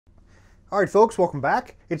All right, folks, welcome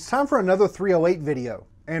back. It's time for another 308 video,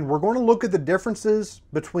 and we're going to look at the differences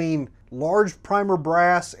between large primer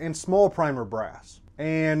brass and small primer brass.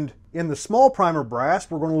 And in the small primer brass,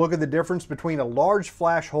 we're going to look at the difference between a large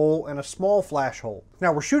flash hole and a small flash hole.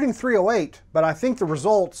 Now, we're shooting 308, but I think the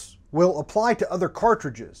results will apply to other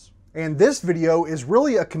cartridges. And this video is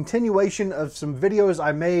really a continuation of some videos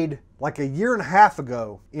I made like a year and a half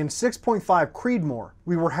ago in 6.5 Creedmoor.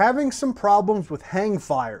 We were having some problems with hang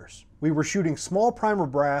fires. We were shooting small primer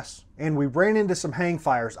brass and we ran into some hang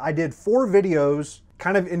fires. I did 4 videos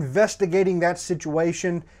kind of investigating that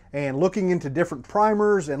situation and looking into different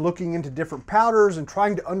primers and looking into different powders and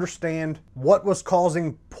trying to understand what was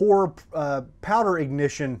causing poor powder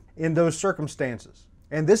ignition in those circumstances.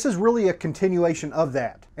 And this is really a continuation of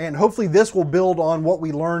that. And hopefully this will build on what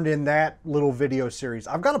we learned in that little video series.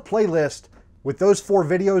 I've got a playlist with those 4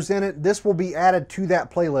 videos in it. This will be added to that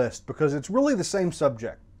playlist because it's really the same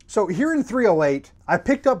subject. So here in 308, I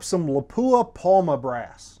picked up some Lapua Palma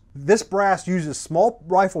brass. This brass uses small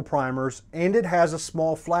rifle primers and it has a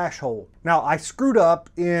small flash hole. Now I screwed up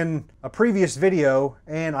in a previous video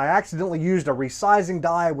and I accidentally used a resizing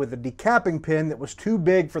die with a decapping pin that was too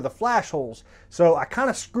big for the flash holes. So I kind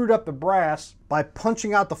of screwed up the brass by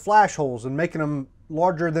punching out the flash holes and making them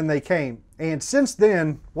larger than they came. And since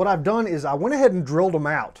then, what I've done is I went ahead and drilled them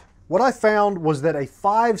out. What I found was that a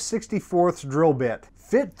 5/64 drill bit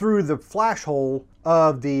fit through the flash hole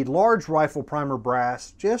of the large rifle primer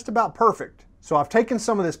brass just about perfect. So I've taken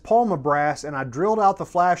some of this Palma brass and I drilled out the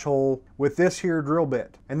flash hole with this here drill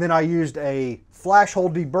bit. And then I used a flash hole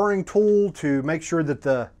deburring tool to make sure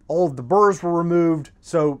that all of the burrs were removed.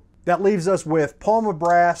 So that leaves us with Palma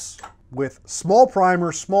brass with small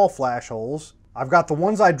primer, small flash holes. I've got the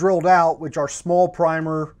ones I drilled out, which are small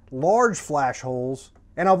primer, large flash holes.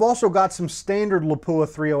 And I've also got some standard Lapua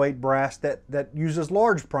 308 brass that uses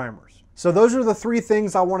large primers. So those are the 3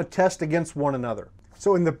 things I want to test against one another.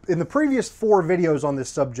 So in the previous 4 videos on this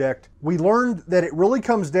subject, we learned that it really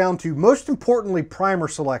comes down to, most importantly, primer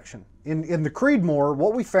selection. In the Creedmoor,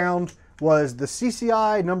 what we found was the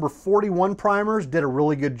CCI number 41 primers did a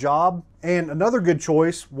really good job. And another good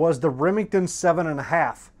choice was the Remington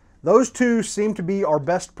 7.5. Those 2 seem to be our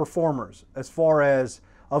best performers as far as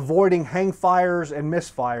avoiding hang fires and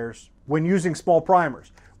misfires when using small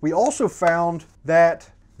primers. We also found that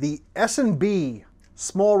the S&B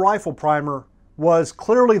small rifle primer was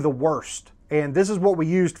clearly the worst. And this is what we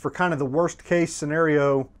used for kind of the worst case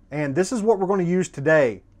scenario. And this is what we're going to use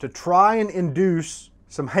today to try and induce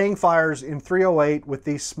some hang fires in 308 with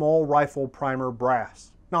these small rifle primer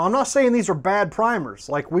brass. Now, I'm not saying these are bad primers.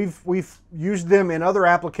 Like we've used them in other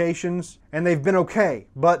applications and they've been okay,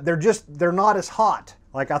 but they're not as hot.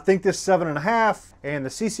 Like I think this 7.5 and the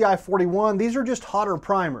CCI 41, these are just hotter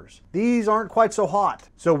primers. These aren't quite so hot.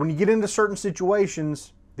 So when you get into certain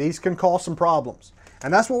situations, these can cause some problems.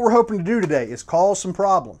 And that's what we're hoping to do today, is cause some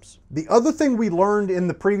problems. The other thing we learned in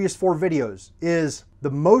the previous 4 videos is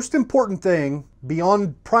the most important thing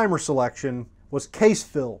beyond primer selection was case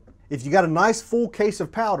fill. If you got a nice full case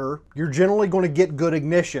of powder, you're generally going to get good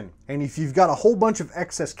ignition. And if you've got a whole bunch of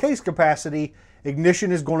excess case capacity,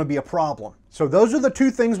 ignition is going to be a problem. So those are the 2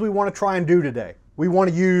 things we want to try and do today. We want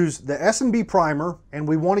to use the S&B primer and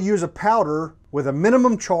we want to use a powder with a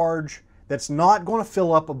minimum charge that's not going to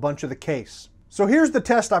fill up a bunch of the case. So here's the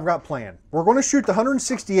test I've got planned. We're going to shoot the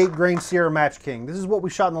 168 grain Sierra Match King. This is what we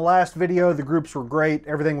shot in the last video. The groups were great.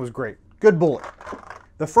 Everything was great. Good bullet.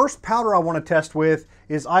 The first powder I want to test with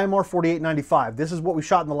is IMR 4895. This is what we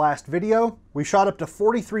shot in the last video. We shot up to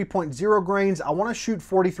 43.0 grains. I want to shoot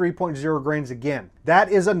 43.0 grains again.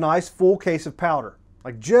 That is a nice full case of powder,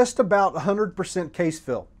 like just about 100% case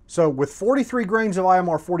fill. So with 43 grains of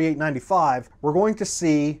IMR 4895, we're going to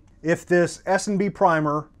see if this S&B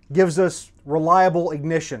primer gives us reliable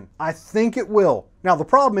ignition. I think it will. Now the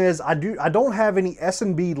problem is I don't have any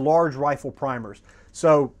S&B large rifle primers.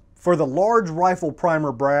 So for the large rifle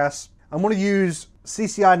primer brass, I'm going to use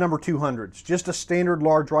CCI number 200s, just a standard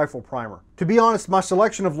large rifle primer. To be honest, my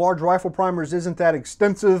selection of large rifle primers isn't that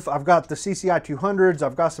extensive. I've got the CCI 200s,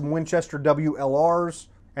 I've got some Winchester WLRs,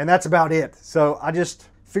 and that's about it. So I just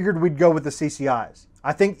figured we'd go with the CCIs.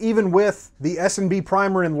 I think even with the S&B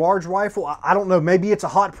primer in large rifle, I don't know, maybe it's a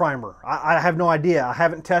hot primer. I have no idea. I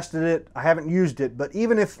haven't tested it. I haven't used it. But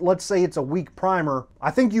even if, let's say it's a weak primer, I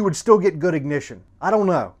think you would still get good ignition. I don't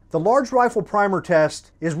know. The large rifle primer test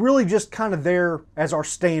is really just kind of there as our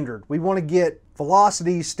standard. We want to get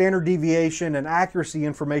velocity, standard deviation, and accuracy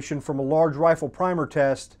information from a large rifle primer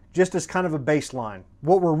test just as kind of a baseline.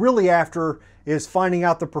 What we're really after is finding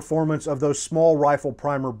out the performance of those small rifle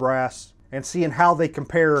primer brass and seeing how they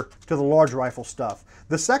compare to the large rifle stuff.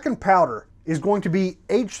 The second powder is going to be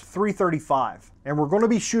H335, and we're going to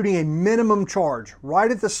be shooting a minimum charge right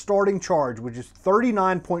at the starting charge, which is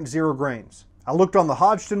 39.0 grains. I looked on the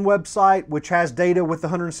Hodgdon website, which has data with the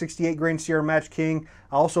 168 grain Sierra Match King.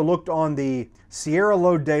 I also looked on the Sierra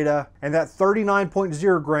load data, and that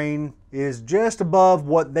 39.0 grain is just above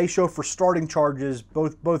what they show for starting charges,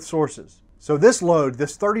 both sources. So this load,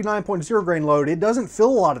 this 39.0 grain load, it doesn't fill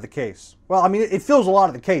a lot of the case. Well, I mean, it fills a lot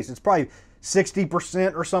of the case. It's probably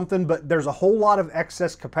 60% or something, but there's a whole lot of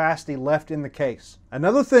excess capacity left in the case.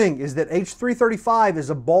 Another thing is that H335 is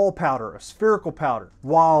a ball powder, a spherical powder,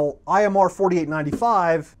 while IMR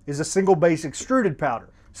 4895 is a single base extruded powder.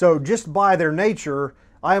 So just by their nature,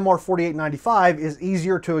 IMR 4895 is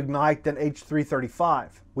easier to ignite than H335.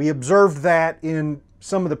 We observed that in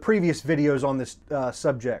some of the previous videos on this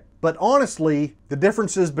subject. But honestly, the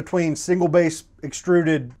differences between single base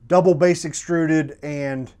extruded, double base extruded,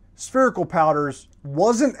 and spherical powders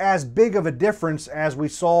wasn't as big of a difference as we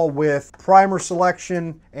saw with primer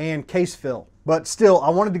selection and case fill. But still,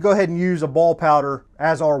 I wanted to go ahead and use a ball powder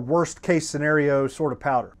as our worst case scenario sort of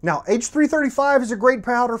powder. Now, H335 is a great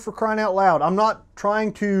powder, for crying out loud. I'm not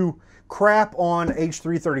trying to crap on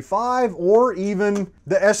H335 or even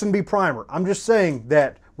the S&B primer. I'm just saying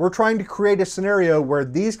that we're trying to create a scenario where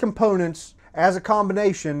these components as a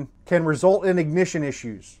combination can result in ignition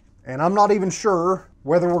issues. And I'm not even sure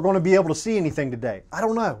whether we're going to be able to see anything today. I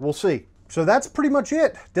don't know, we'll see. So that's pretty much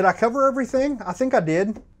it. Did I cover everything? I think I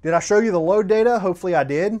did. Did I show you the load data? Hopefully I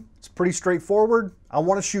did. It's pretty straightforward. I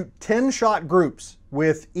want to shoot 10 shot groups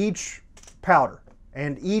with each powder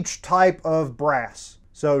and each type of brass.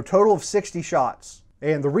 So total of 60 shots.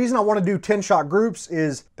 And the reason I want to do 10 shot groups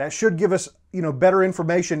is that should give us, better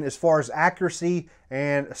information as far as accuracy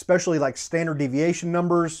and especially like standard deviation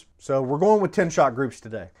numbers. So we're going with 10 shot groups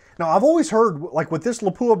today. Now I've always heard, like with this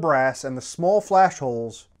Lapua brass and the small flash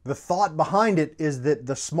holes, the thought behind it is that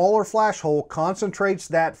the smaller flash hole concentrates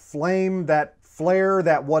that flame, that flare,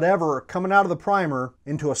 that whatever coming out of the primer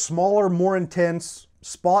into a smaller, more intense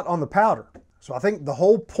spot on the powder. So I think the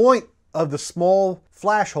whole point of the small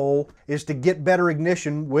flash hole is to get better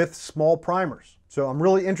ignition with small primers. So I'm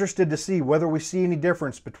really interested to see whether we see any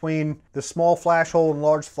difference between the small flash hole and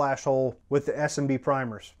large flash hole with the S&B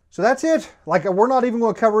primers. So that's it. Like, we're not even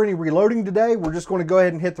going to cover any reloading today. We're just going to go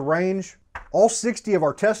ahead and hit the range. All 60 of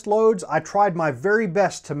our test loads, I tried my very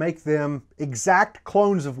best to make them exact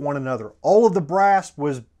clones of one another. All of the brass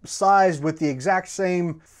was sized with the exact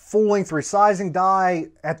same full-length resizing die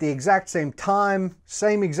at the exact same time,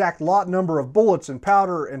 same exact lot number of bullets and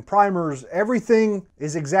powder and primers. Everything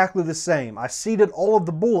is exactly the same. I seated all of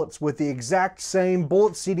the bullets with the exact same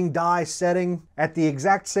bullet seating die setting at the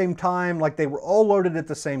exact same time, like they were all loaded at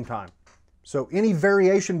the same time. So any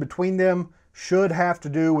variation between them should have to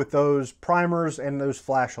do with those primers and those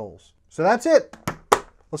flash holes. So that's it.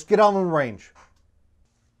 Let's get on the range.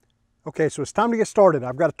 Okay, so it's time to get started.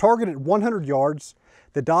 I've got a target at 100 yards.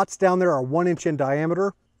 The dots down there are 1 inch in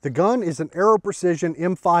diameter. The gun is an Aero Precision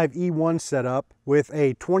M5E1 setup with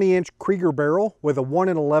a 20-inch Krieger barrel with a 1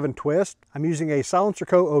 in 11 twist. I'm using a Silencer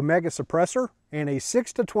Co. Omega suppressor and a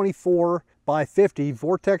 6-24x50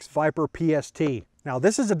 Vortex Viper PST. Now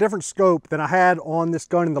this is a different scope than I had on this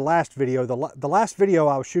gun in the last video. The last video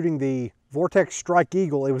I was shooting the Vortex Strike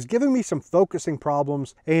Eagle. It was giving me some focusing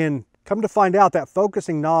problems, and come to find out that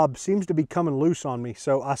focusing knob seems to be coming loose on me.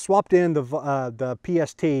 So I swapped in the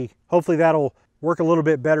PST. Hopefully that'll work a little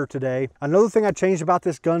bit better today. Another thing I changed about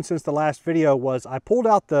this gun since the last video was I pulled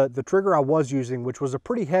out the trigger I was using, which was a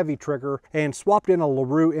pretty heavy trigger, and swapped in a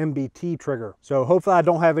LaRue MBT trigger. So hopefully I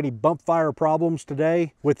don't have any bump fire problems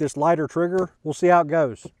today with this lighter trigger. We'll see how it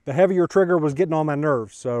goes. The heavier trigger was getting on my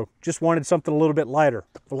nerves, so just wanted something a little bit lighter.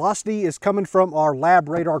 Velocity is coming from our lab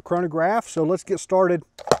radar chronograph, so let's get started.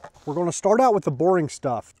 We're going to start out with the boring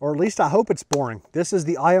stuff, or at least I hope it's boring. This is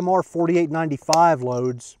the IMR 4895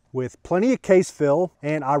 loads with plenty of case fill,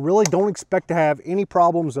 and I really don't expect to have any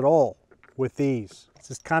problems at all with these.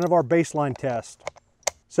 This is kind of our baseline test.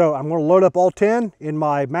 So I'm going to load up all 10 in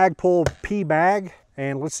my Magpul P bag,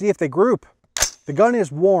 and let's see if they group. The gun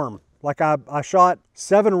is warm. Like I shot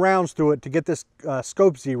 7 rounds through it to get this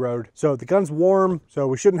scope zeroed. So the gun's warm, so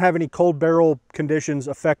we shouldn't have any cold barrel conditions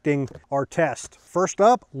affecting our test. First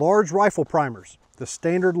up, large rifle primers, the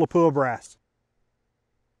standard Lapua brass.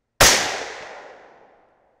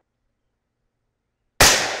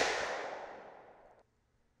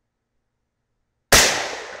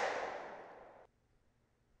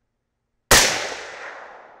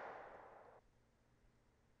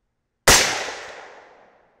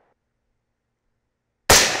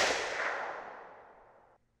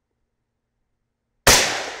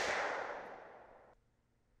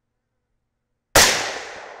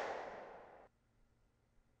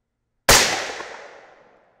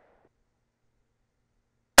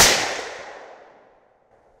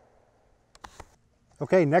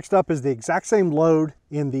 Okay, next up is the exact same load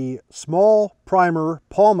in the small primer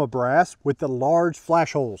Palma brass with the large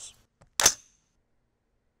flash holes.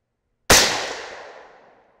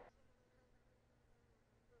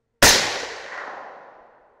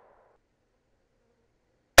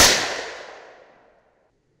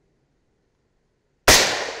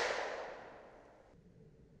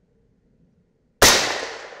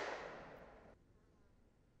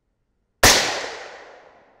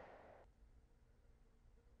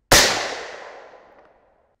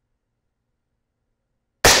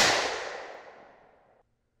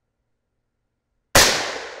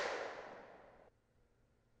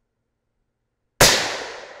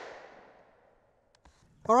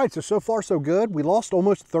 All right, so far so good. We lost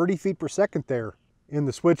almost 30 feet per second there in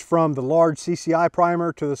the switch from the large CCI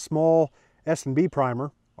primer to the small S&B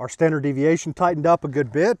primer. Our standard deviation tightened up a good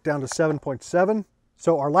bit, down to 7.7.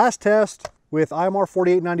 So our last test with IMR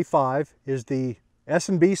 4895 is the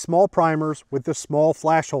S&B small primers with the small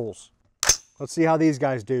flash holes. Let's see how these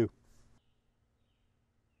guys do.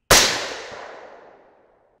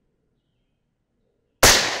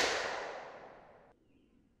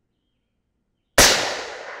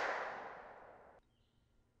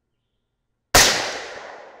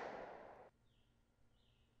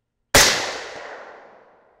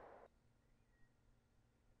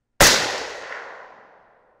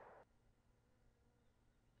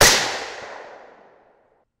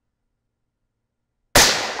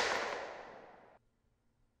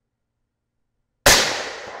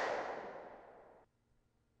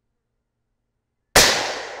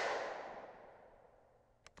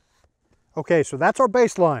 Okay, so that's our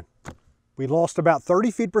baseline. We lost about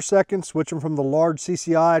 30 feet per second switching from the large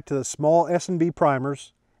CCI to the small S&B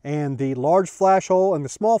primers, and the large flash hole and the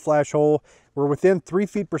small flash hole were within 3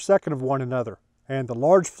 feet per second of one another. And the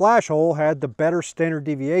large flash hole had the better standard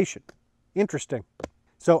deviation. Interesting.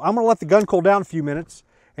 So I'm going to let the gun cool down a few minutes,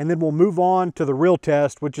 and then we'll move on to the real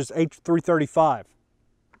test, which is H335.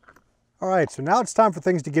 All right, so now it's time for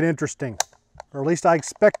things to get interesting, or at least I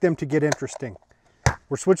expect them to get interesting.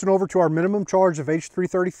 We're switching over to our minimum charge of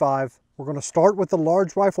H335. We're going to start with the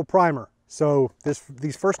large rifle primer. So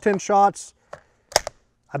these first 10 shots,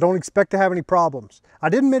 I don't expect to have any problems. I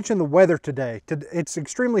didn't mention the weather today. It's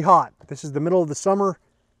extremely hot. This is the middle of the summer.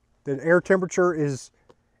 The air temperature is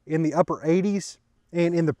in the upper 80s.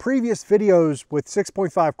 And in the previous videos with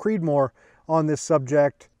 6.5 Creedmoor on this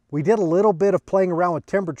subject, we did a little bit of playing around with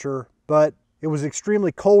temperature, but it was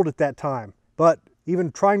extremely cold at that time. But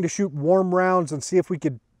even trying to shoot warm rounds and see if we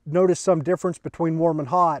could notice some difference between warm and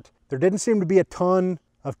hot, there didn't seem to be a ton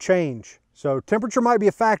of change. So temperature might be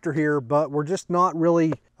a factor here, but we're just not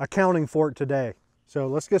really accounting for it today. So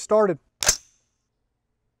let's get started.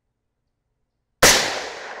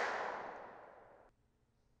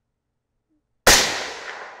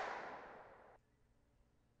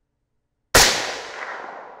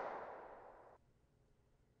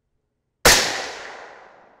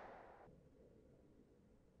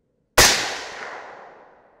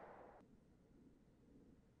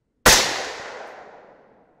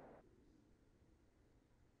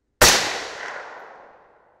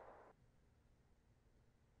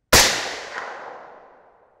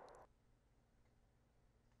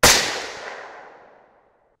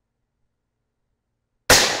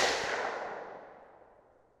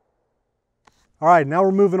 All right, now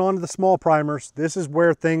we're moving on to the small primers. This is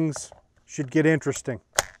where things should get interesting.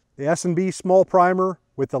 The S&B small primer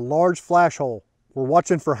with the large flash hole. We're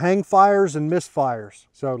watching for hang fires and misfires.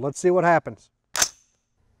 So let's see what happens.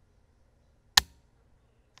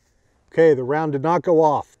 Okay, the round did not go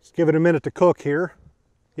off. Let's give it a minute to cook here.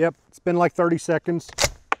 Yep, it's been like 30 seconds.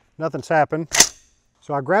 Nothing's happened.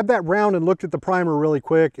 So I grabbed that round and looked at the primer really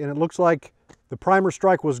quick, and it looks like the primer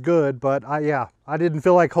strike was good, but I didn't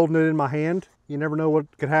feel like holding it in my hand. You never know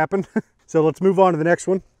what could happen. So let's move on to the next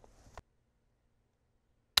one.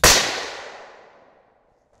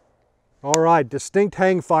 All right, distinct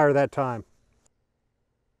hang fire that time.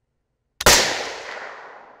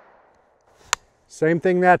 Same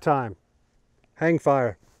thing that time. Hang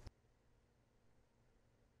fire.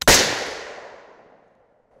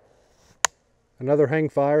 Another hang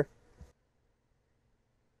fire.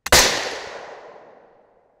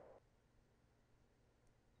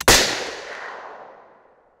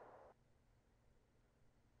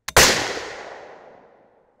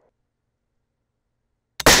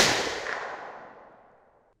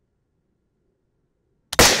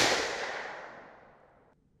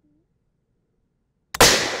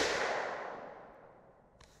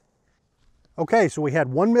 Okay, so we had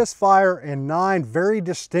one misfire and 9 very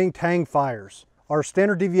distinct hang fires. Our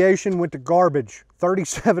standard deviation went to garbage,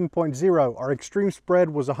 37.0. Our extreme spread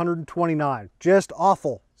was 129. Just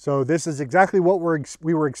awful. So this is exactly what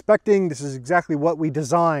we were expecting. This is exactly what we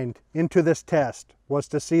designed into this test, was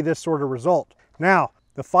to see this sort of result. Now,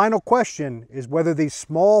 the final question is whether these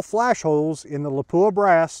small flash holes in the Lapua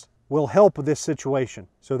brass will help this situation.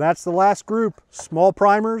 So that's the last group, small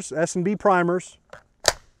primers, S&B primers,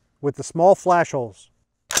 with the small flash holes.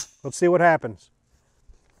 Let's see what happens.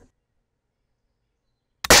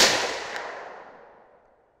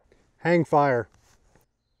 Hang fire.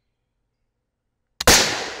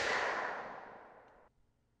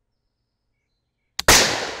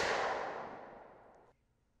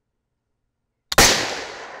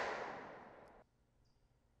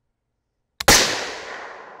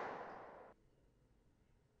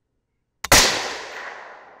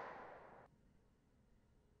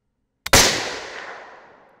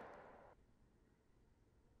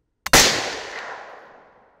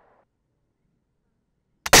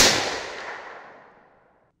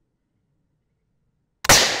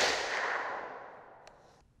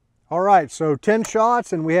 All right, so 10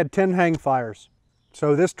 shots and we had 10 hang fires.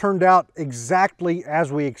 So this turned out exactly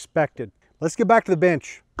as we expected. Let's get back to the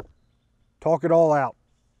bench, talk it all out.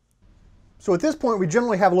 So at this point, we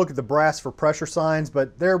generally have a look at the brass for pressure signs,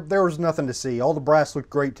 but there was nothing to see. All the brass looked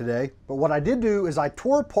great today. But what I did do is I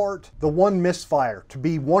tore apart the one misfire to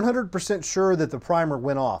be 100% sure that the primer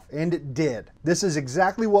went off, and it did. This is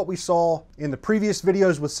exactly what we saw in the previous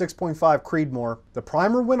videos with 6.5 Creedmoor. The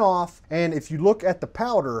primer went off, and if you look at the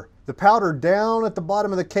powder down at the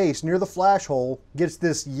bottom of the case near the flash hole gets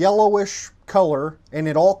this yellowish color, and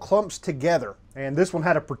it all clumps together. And this one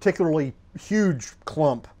had a particularly huge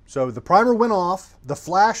clump. So the primer went off, the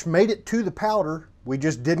flash made it to the powder, we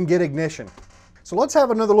just didn't get ignition. So let's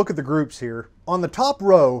have another look at the groups here. On the top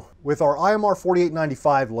row with our IMR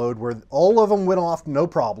 4895 load, where all of them went off no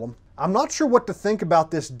problem, I'm not sure what to think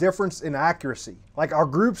about this difference in accuracy. Like, our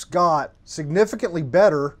groups got significantly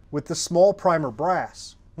better with the small primer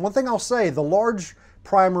brass. One thing I'll say, the large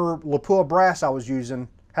primer Lapua brass I was using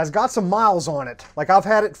has got some miles on it. Like, I've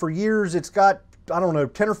had it for years. It's got, I don't know,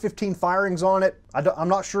 10 or 15 firings on it. I'm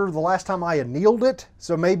not sure the last time I annealed it,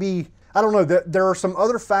 so maybe, I don't know, there are some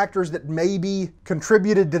other factors that maybe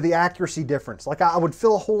contributed to the accuracy difference. Like, I would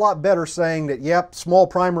feel a whole lot better saying that, yep, small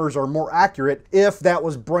primers are more accurate if that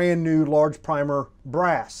was brand new large primer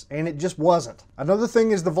brass, and it just wasn't. Another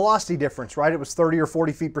thing is the velocity difference, right? It was 30 or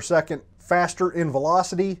 40 feet per second faster in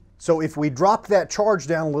velocity. So if we dropped that charge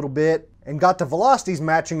down a little bit and got the velocities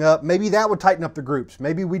matching up, maybe that would tighten up the groups.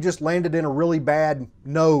 Maybe we just landed in a really bad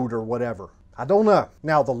node or whatever. I don't know.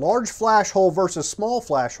 Now, the large flash hole versus small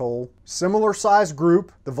flash hole, similar size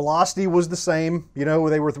group. The velocity was the same. You know,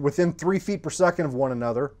 they were within 3 feet per second of one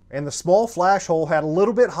another. And the small flash hole had a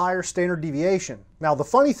little bit higher standard deviation. Now, the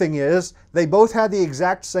funny thing is, they both had the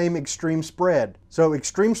exact same extreme spread. So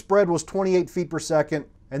extreme spread was 28 feet per second,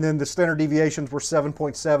 and then the standard deviations were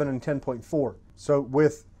 7.7 and 10.4. So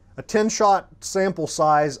with a 10-shot sample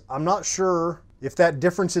size, I'm not sure if that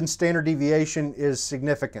difference in standard deviation is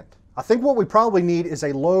significant. I think what we probably need is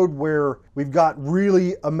a load where we've got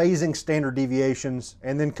really amazing standard deviations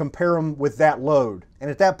and then compare them with that load. And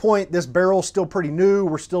at that point, this barrel's still pretty new.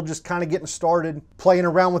 We're still just kind of getting started playing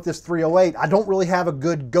around with this 308. I don't really have a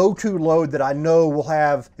good go-to load that I know will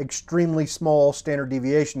have extremely small standard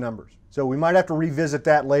deviation numbers. So we might have to revisit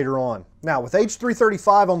that later on. Now, with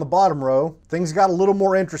H335 on the bottom row, things got a little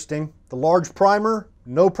more interesting. The large primer,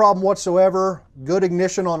 no problem whatsoever. Good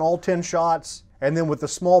ignition on all 10 shots. And then with the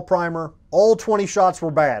small primer, all 20 shots were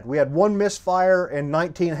bad. We had 1 misfire and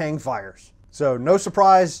 19 hang fires. So no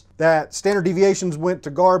surprise that standard deviations went to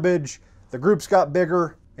garbage, the groups got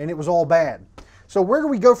bigger, and it was all bad. So where do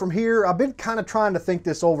we go from here? I've been kind of trying to think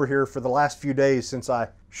this over here for the last few days since I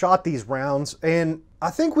shot these rounds, and I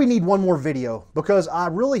think we need one more video because I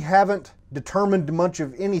really haven't determined much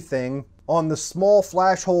of anything on the small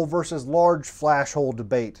flash hole versus large flash hole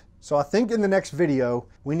debate. So I think in the next video,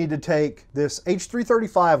 we need to take this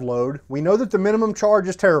H335 load. We know that the minimum charge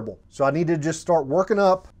is terrible, so I need to just start working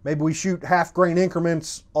up. Maybe we shoot half grain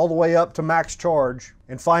increments all the way up to max charge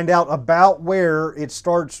and find out about where it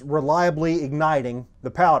starts reliably igniting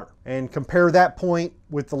the powder and compare that point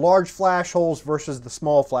with the large flash holes versus the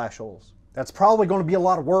small flash holes. That's probably going to be a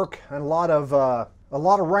lot of work and a lot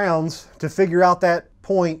of rounds to figure out that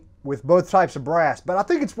point with both types of brass, but I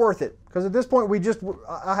think it's worth it because at this point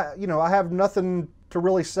I have nothing to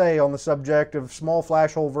really say on the subject of small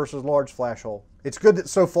flash hole versus large flash hole. It's good that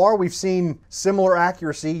so far we've seen similar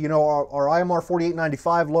accuracy. You know, our IMR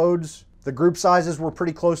 4895 loads, the group sizes were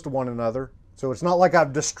pretty close to one another. So it's not like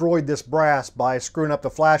I've destroyed this brass by screwing up the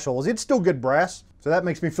flash holes. It's still good brass, so that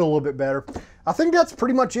makes me feel a little bit better. I think that's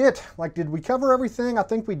pretty much it. Like, did we cover everything? I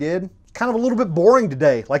think we did. It's kind of a little bit boring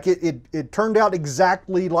today. Like, it turned out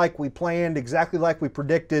exactly like we planned, exactly like we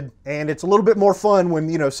predicted, and it's a little bit more fun when,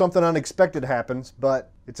 you know, something unexpected happens,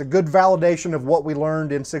 but it's a good validation of what we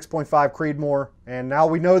learned in 6.5 Creedmoor, and now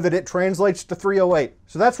we know that it translates to 308.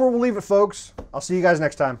 So that's where we'll leave it, folks. I'll see you guys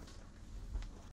next time.